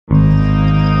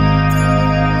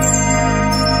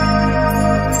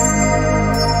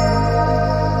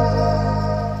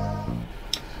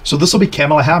So this will be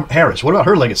Kamala Harris. What about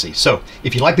her legacy? So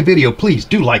if you like the video, please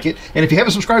do like it. And if you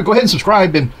haven't subscribed, go ahead and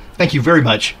subscribe. And thank you very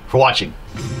much for watching.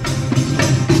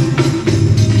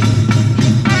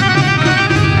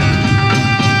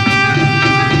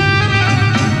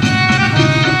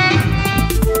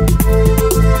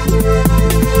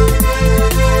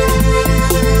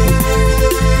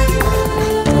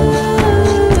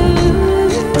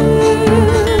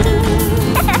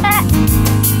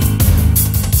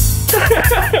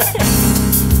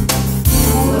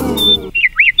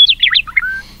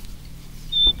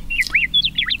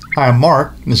 Hi, I'm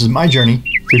Mark, and this is my journey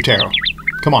through tarot.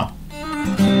 Come on.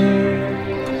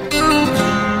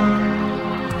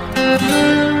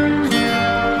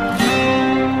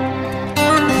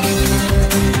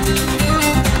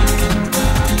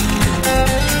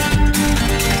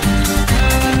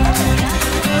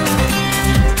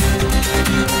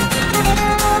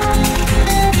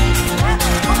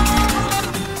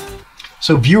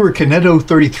 So viewer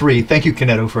Pt.2of4, thank you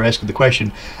Pt.2of4 for asking the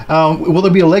question. Will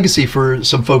there be a legacy for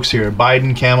some folks here?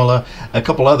 Biden, Kamala, a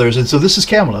couple others. And so this is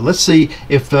Kamala. Let's see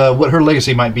if what her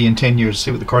legacy might be in 10 years,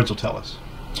 see what the cards will tell us.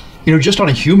 You know, just on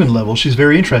a human level, she's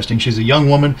very interesting. She's a young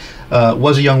woman,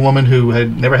 was a young woman who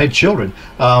had never had children.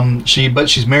 But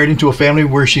she's married into a family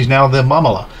where she's now the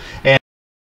mamala.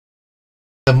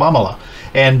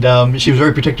 And she was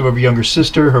very protective of her younger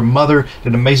sister. Her mother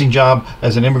did an amazing job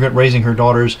as an immigrant raising her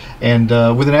daughters, and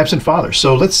with an absent father.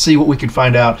 So let's see what we can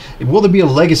find out. Will there be a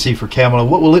legacy for Kamala?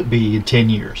 What will it be in 10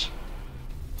 years?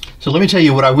 So let me tell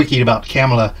you what I wikied about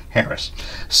Kamala Harris.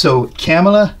 So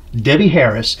Kamala Debbie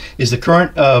Harris is the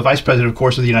current Vice President, of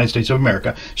course, of the United States of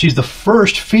America. She's the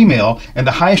first female and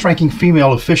the highest ranking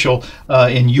female official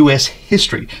in U.S.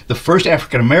 history. The first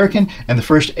African American and the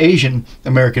first Asian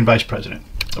American Vice President,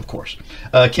 of course.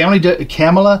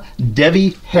 Kamala Debbie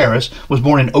Harris was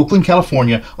born in Oakland,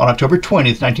 California on October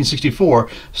 20th, 1964.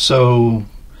 So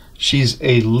she's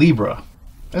a Libra.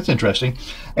 That's interesting.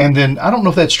 And then I don't know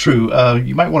if that's true.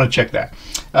 You might want to check that.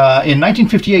 In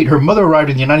 1958, her mother arrived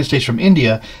in the United States from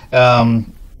India as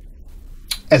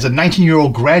a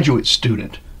 19-year-old graduate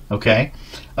student. Okay.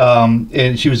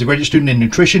 And she was a graduate student in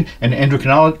nutrition and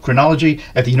endocrinology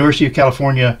at the University of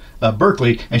California,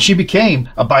 Berkeley, and she became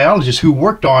a biologist who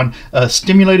worked on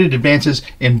stimulated advances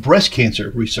in breast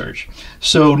cancer research.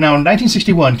 So now in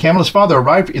 1961, Kamala's father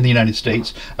arrived in the United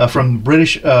States from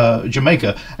British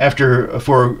Jamaica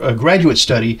for a graduate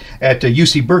study at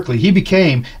UC Berkeley. He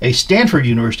became a Stanford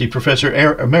University professor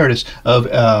emeritus of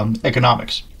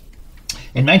economics.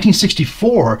 In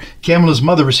 1964, Kamala's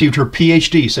mother received her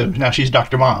PhD, so now she's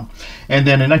Dr. Mom. And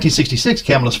then in 1966,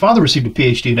 Kamala's father received a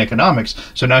PhD in economics,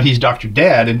 so now he's Dr.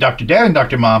 Dad. And Dr. Dad and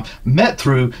Dr. Mom met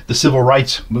through the civil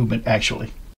rights movement,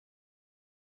 actually.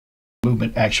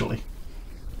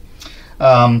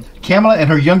 Kamala and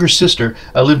her younger sister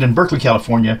lived in Berkeley,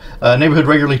 California. A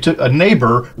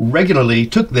neighbor regularly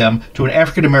took them to an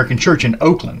African-American church in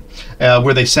Oakland,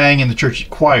 where they sang in the church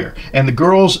choir. And the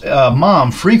girls'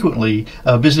 mom frequently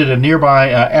visited a nearby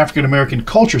African-American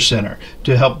culture center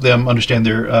to help them understand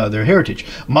their heritage.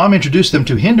 Mom introduced them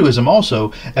to Hinduism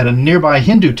also at a nearby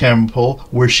Hindu temple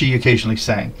where she occasionally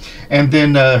sang. And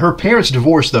then her parents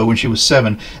divorced, though, when she was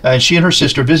 7. She and her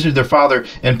sister visited their father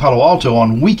in Palo Alto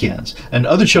on weekends. And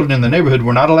other children in the neighborhood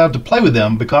were not allowed to play with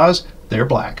them because they're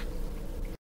black.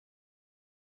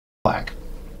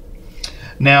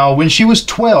 Now, when she was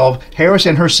 12, Harris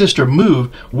and her sister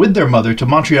moved with their mother to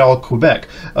Montreal, Quebec,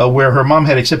 where her mom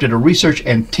had accepted a research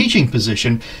and teaching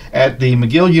position at the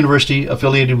McGill University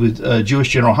affiliated with Jewish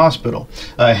General Hospital.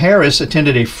 Harris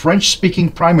attended a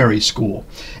French-speaking primary school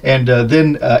and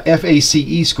then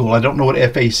FACE school. I don't know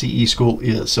what FACE school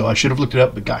is, so I should have looked it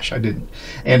up, but gosh, I didn't.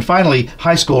 And finally,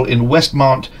 high school in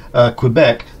Westmont,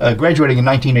 Quebec, graduating in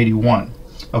 1981.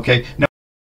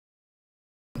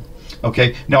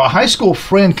 Now a high school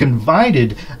friend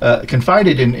confided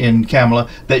in Kamala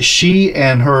that she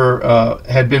and her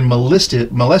had been molested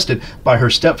by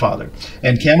her stepfather.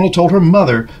 And Kamala told her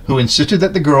mother, who insisted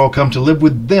that the girl come to live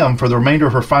with them for the remainder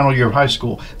of her final year of high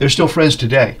school. They're still friends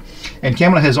today. And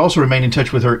Kamala has also remained in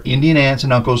touch with her Indian aunts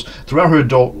and uncles throughout her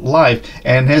adult life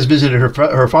and has visited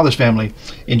her father's family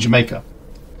in Jamaica.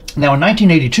 Now, in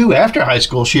 1982, after high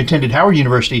school, she attended Howard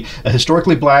University, a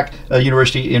historically black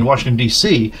university in Washington,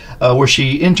 D.C., where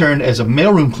she interned as a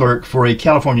mailroom clerk for a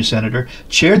California senator,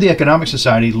 chaired the Economic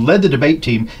Society, led the debate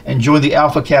team, and joined the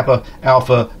Alpha Kappa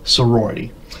Alpha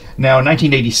sorority. Now, in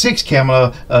 1986,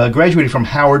 Kamala graduated from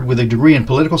Howard with a degree in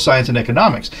political science and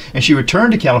economics, and she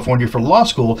returned to California for law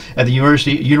school at the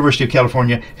University of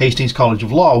California, Hastings College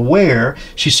of Law, where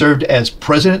she served as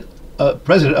president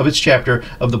president of its chapter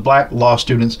of the Black Law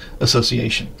Students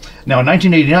Association. Now, in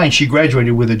 1989, she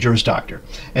graduated with a Juris Doctor,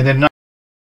 and then in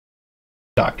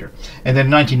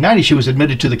 1990, she was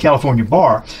admitted to the California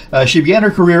bar. She began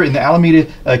her career in the Alameda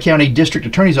County District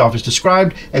Attorney's Office,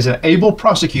 described as an able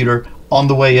prosecutor on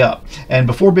the way up, and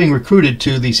before being recruited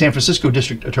to the San Francisco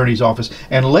District Attorney's Office,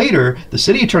 and later the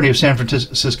City Attorney of San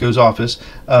Francisco's office.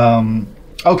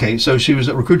 Okay, so she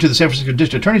was recruited to the San Francisco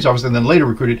District Attorney's Office, and then later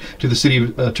recruited to the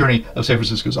City Attorney of San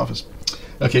Francisco's office.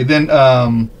 Okay, then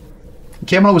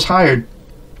Kamala was hired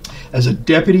as a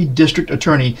deputy district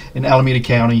attorney in Alameda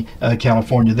County,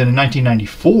 California. Then in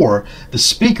 1994, the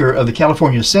Speaker of the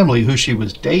California Assembly, who she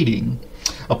was dating,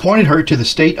 appointed her to the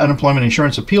State Unemployment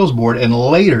Insurance Appeals Board and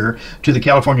later to the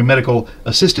California Medical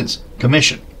Assistance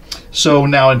Commission. So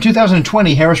now in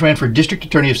 2020, Harris ran for District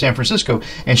Attorney of San Francisco,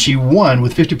 and she won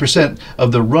with 50%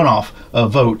 of the runoff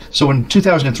vote. So in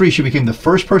 2003, she became the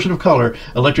first person of color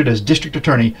elected as District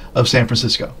Attorney of San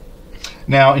Francisco.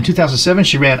 Now, in 2007,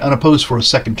 she ran unopposed for a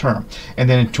second term. And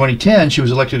then in 2010, she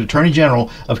was elected Attorney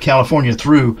General of California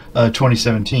through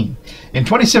 2017. In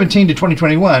 2017 to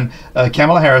 2021,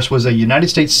 Kamala Harris was a United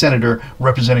States Senator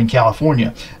representing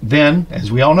California. Then,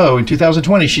 as we all know, in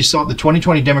 2020, she sought the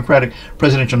 2020 Democratic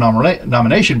presidential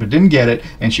nomination, but didn't get it,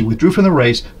 and she withdrew from the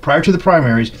race prior to the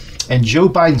primaries, and Joe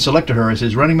Biden selected her as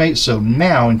his running mate. So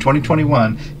now, in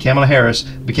 2021, Kamala Harris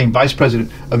became Vice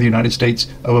President of the United States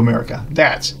of America.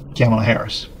 That's Kamala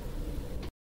Harris.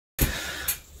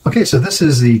 Okay, so this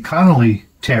is the Connolly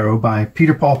Tarot by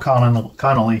Peter Paul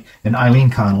Connolly and Eileen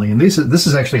Connolly. And this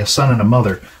is actually a son and a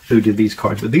mother who did these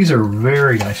cards. But these are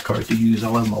very nice cards to use. I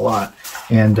love them a lot.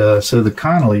 And so the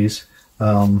Connollys,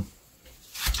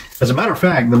 as a matter of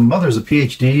fact, the mother's a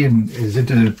PhD and is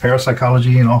into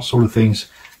parapsychology and all sort of things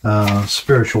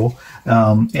spiritual.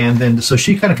 And then so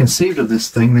she kind of conceived of this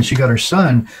thing. Then she got her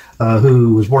son,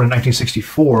 who was born in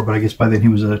 1964, but I guess by then he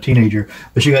was a teenager.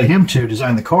 But she got him to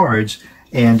design the cards,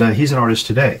 and he's an artist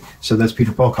today. So that's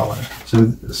Peter Paul Connolly. So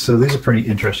these are pretty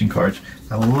interesting cards.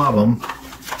 I love them.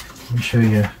 Let me show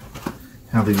you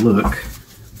how they look.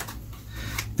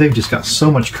 They've just got so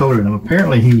much color in them.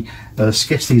 Apparently he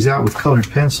sketched these out with colored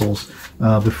pencils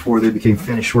before they became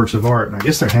finished works of art. And I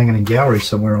guess they're hanging in galleries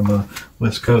somewhere on the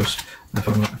West Coast,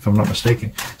 if I'm not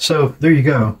mistaken. So there you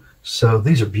go. So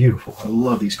these are beautiful. I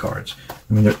love these cards.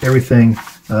 I mean, they're everything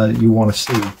you want to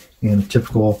see in a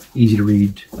typical, easy to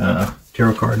read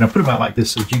tarot card. Now put them out like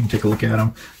this so that you can take a look at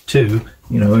them too.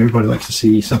 You know, everybody likes to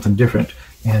see something different,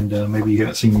 and maybe you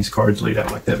haven't seen these cards laid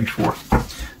out like that before.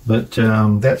 But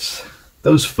that's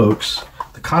those folks,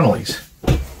 the Connollys.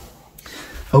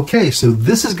 Okay, so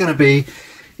this is going to be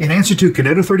in answer to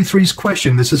Caneto 33's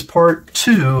question. This is part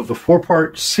 2 of a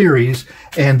 4-part series,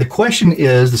 and the question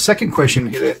is, the second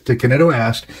question that Caneto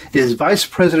asked is Vice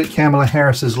President Kamala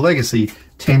Harris's legacy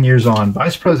 10 years on.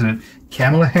 Vice President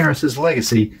Kamala Harris's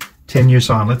legacy 10 years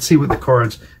on. Let's see what the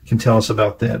cards can tell us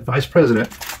about that. Vice President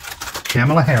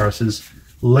Kamala Harris's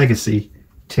legacy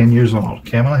 10 years on.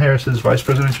 Kamala Harris's vice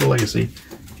presidential legacy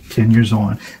 10 years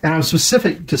on. And I'm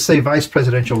specific to say vice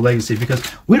presidential legacy because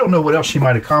we don't know what else she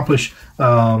might accomplish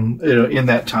in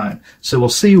that time. So we'll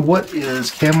see what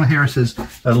is Kamala Harris's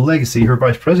legacy, her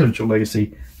vice presidential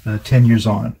legacy, 10 years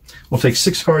on. We'll take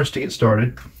 6 cards to get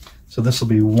started. So this will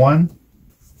be 1,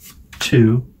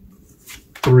 2,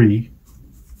 3,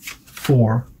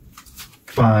 4,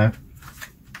 5,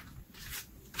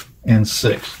 and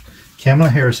 6. Kamala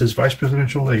Harris's vice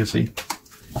presidential legacy,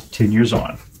 10 years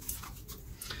on.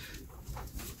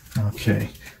 Okay,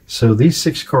 so these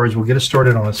 6 cards will get us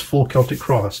started on this full Celtic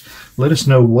cross. Let us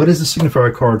know what is the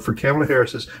signifier card for Kamala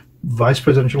Harris's vice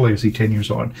presidential legacy 10 years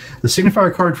on. The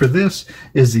signifier card for this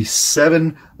is the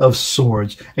 7 of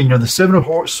Swords. And you know, the 7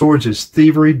 of Swords is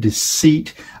thievery,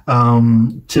 deceit,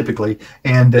 typically.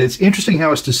 And it's interesting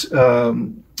how it's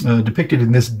depicted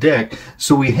in this deck.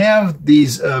 So we have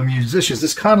these musicians.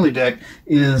 This Connolly deck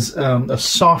is a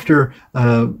softer,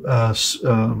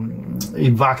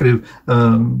 evocative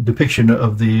depiction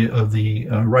of the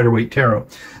Rider-Waite Tarot.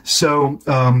 So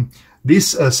these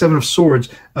 7 of Swords,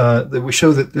 that we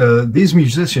show that these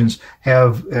musicians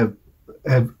have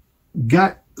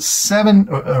got 7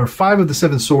 or 5 of the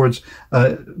 7 swords,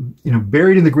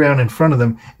 buried in the ground in front of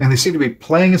them, and they seem to be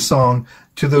playing a song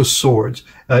to those swords,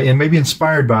 and maybe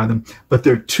inspired by them. But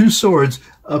there are 2 swords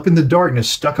up in the darkness,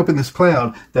 stuck up in this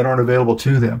cloud, that aren't available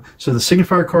to them. So the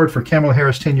signifier card for Kamala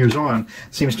Harris 10 years on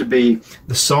seems to be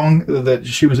the song that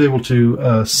she was able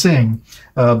to sing,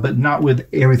 but not with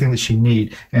everything that she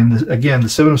needs. And again, the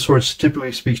 7 of Swords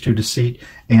typically speaks to deceit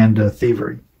and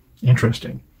thievery.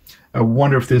 Interesting. I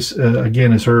wonder if this,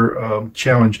 again, is her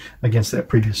challenge against that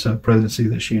previous presidency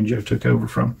that she and Joe took over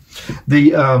from.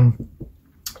 The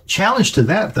challenge to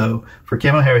that, though, for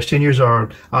Kamala Harris, 10 years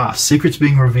on, secrets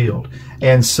being revealed.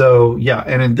 And so, yeah,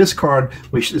 and in this card,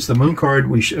 it's the moon card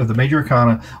of the major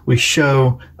arcana. We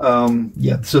show,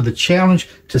 so the challenge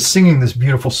to singing this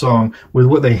beautiful song with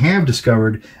what they have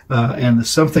discovered and the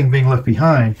something being left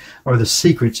behind are the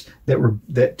secrets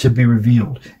that to be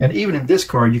revealed. And even in this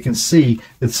card, you can see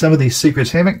that some of these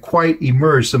secrets haven't quite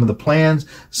emerged. Some of the plans,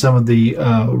 some of the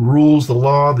rules, the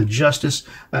law, the justice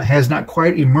has not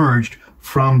quite emerged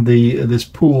from this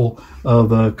pool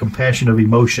of compassion, of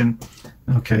emotion.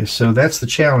 Okay, so that's the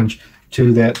challenge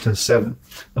to that Seven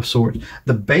of Swords.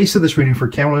 The base of this reading for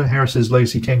Kamala Harris's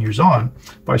legacy 10 years on,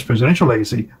 vice presidential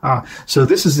legacy. So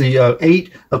this is the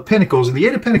Eight of Pentacles, and the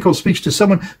Eight of Pentacles speaks to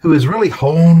someone who has really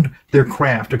honed their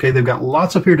craft. Okay, they've got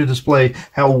lots up here to display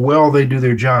how well they do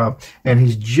their job, and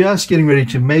he's just getting ready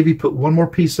to maybe put one more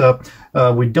piece up.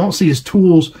 We don't see his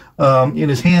tools in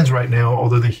his hands right now,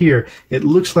 although they're here. It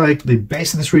looks like the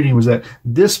base of this reading was that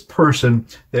this person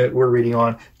that we're reading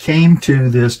on came to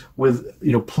this with,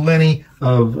 plenty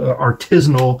of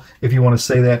artisanal, if you want to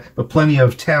say that, but plenty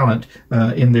of talent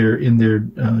in their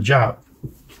job.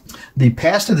 The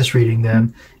past of this reading,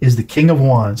 then, is the King of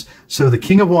Wands. So the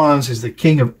King of Wands is the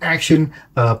king of action,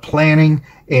 planning,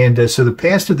 and so the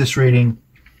past of this reading,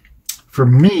 for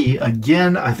me,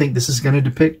 again, I think this is going to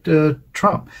depict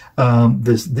Trump.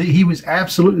 He was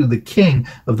absolutely the king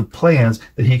of the plans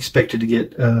that he expected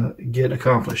to get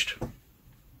accomplished.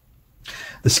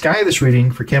 The sky of this reading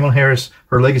for Kamala Harris,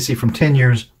 her legacy from 10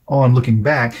 years on, looking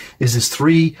back, is this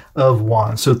Three of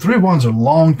Wands. So Three of Wands are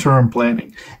long-term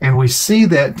planning, and we see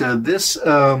that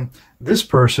this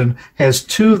person has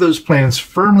two of those plans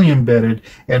firmly embedded,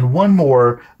 and one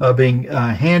more being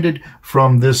handed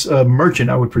from this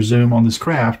merchant, I would presume, on this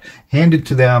craft, handed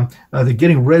to them. They're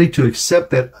getting ready to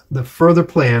accept the further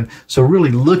plan. So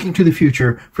really looking to the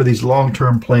future for these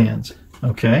long-term plans.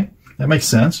 Okay, that makes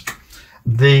sense.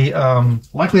 The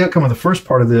likely outcome of the first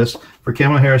part of this for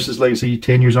Kamala Harris's legacy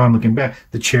 10 years on, looking back,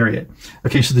 the Chariot.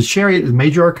 Okay, so the Chariot is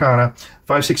major arcana.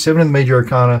 5, 6, 7 in the major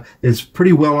arcana is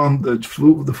pretty well on the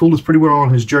Fool is pretty well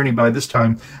on his journey by this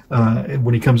time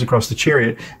when he comes across the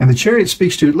Chariot. And the Chariot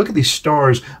speaks to, look at these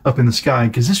stars up in the sky.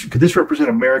 Could this represent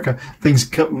America?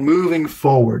 Things moving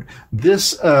forward.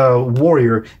 This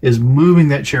warrior is moving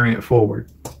that Chariot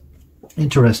forward.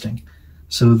 Interesting.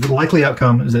 So the likely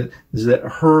outcome is that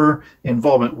her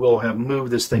involvement will have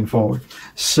moved this thing forward.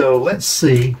 So let's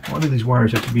see. Why do these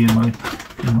wires have to be in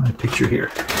my picture here?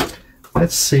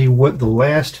 Let's see what the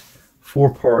last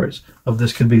four parts of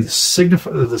this can be. The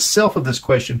self of this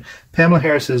question. Kamala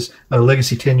Harris's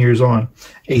legacy 10 years on.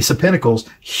 Ace of Pentacles,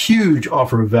 huge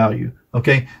offer of value.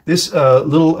 Okay, this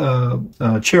little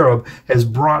cherub has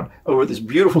brought over this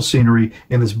beautiful scenery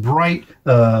in this bright,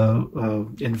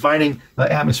 inviting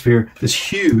atmosphere,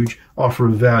 this huge offer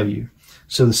of value.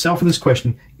 So the self of this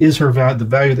question is her value, the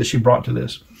value that she brought to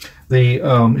this. The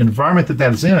environment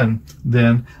that is in,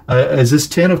 then, is this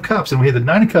 10 of Cups. And we had the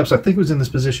 9 of Cups, I think was in this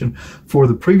position for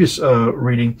the previous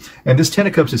reading. And this 10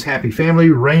 of Cups is happy family,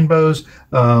 rainbows,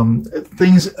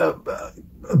 things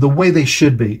the way they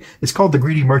should be. It's called the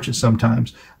greedy merchant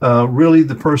sometimes. Really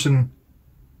the person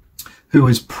who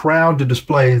is proud to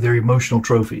display their emotional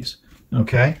trophies.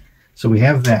 Okay? So we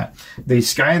have that. The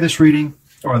sky of this reading,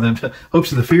 or the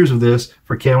hopes and the fears of this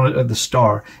for Kamala, the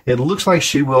star. It looks like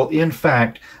she will, in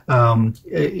fact,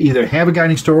 either have a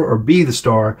guiding star or be the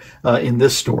star in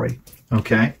this story.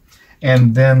 Okay?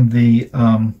 And then the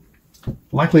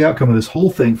likely outcome of this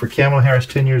whole thing for Kamala Harris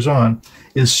 10 years on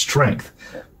is strength.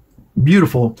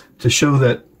 Beautiful to show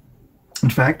that, in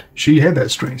fact, she had that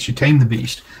strength. She tamed the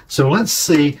beast. So let's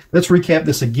see. Let's recap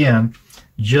this again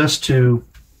just to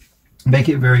make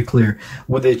it very clear.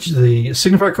 With the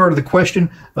signifier card of the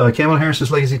question, Kamala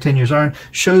Harris's legacy 10 years on,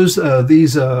 shows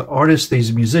these artists,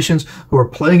 these musicians who are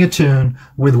playing a tune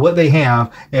with what they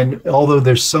have, and although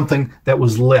there's something that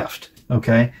was left,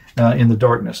 okay, in the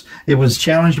darkness. It was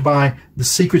challenged by the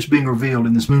secrets being revealed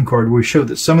in this moon card, where we showed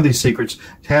that some of these secrets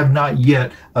have not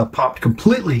yet popped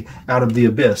completely out of the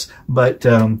abyss, but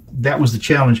that was the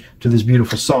challenge to this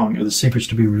beautiful song, or the secrets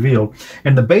to be revealed.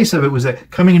 And the base of it was that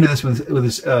coming into this with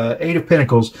this 8 of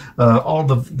Pentacles, all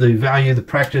the value, the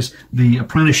practice, the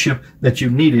apprenticeship that you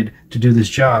needed to do this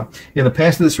job. In the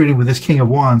past of this reading with this King of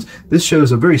Wands, this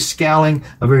shows a very scowling,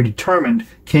 a very determined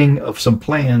king of some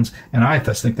plans, and I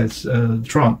think that's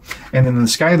Trump. And then the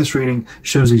sky of this reading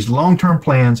shows these long-term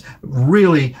plans,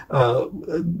 really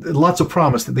lots of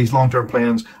promise that these long-term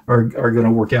plans are going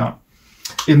to work out.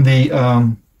 In the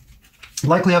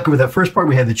likely outcome of that first part,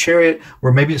 we had the chariot,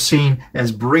 where maybe it's seen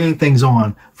as bringing things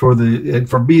on for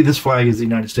me. This flag is the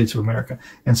United States of America,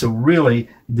 and so really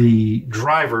the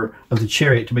driver of the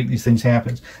chariot to make these things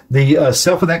happen. The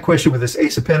self of that question with this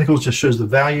Ace of Pentacles just shows the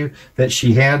value that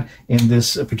she had in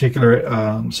this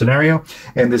particular scenario,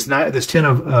 and this Ten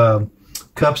of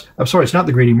Cups. I'm sorry, it's not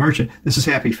the greedy merchant. This is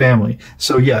happy family.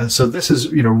 So yeah, so this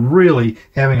is, really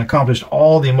having accomplished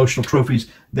all the emotional trophies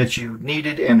that you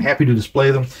needed and happy to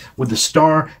display them. With the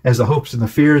star as the hopes and the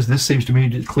fears, this seems to me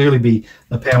to clearly be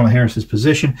Pamela Harris's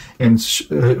position. And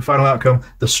final outcome,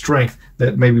 the strength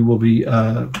that maybe will be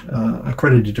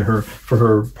accredited to her for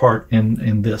her part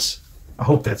in this. I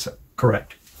hope that's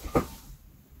correct.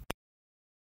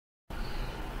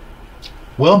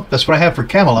 Well, that's what I have for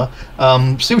Kamala.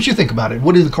 See what you think about it.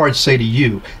 What do the cards say to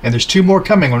you? And there's 2 more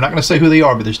coming. We're not going to say who they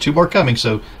are, but there's 2 more coming,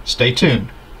 so stay tuned.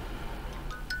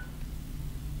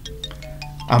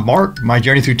 I'm Mark, My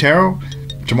Journey Through Tarot.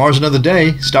 Tomorrow's another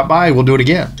day. Stop by. We'll do it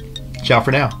again. Ciao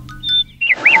for now.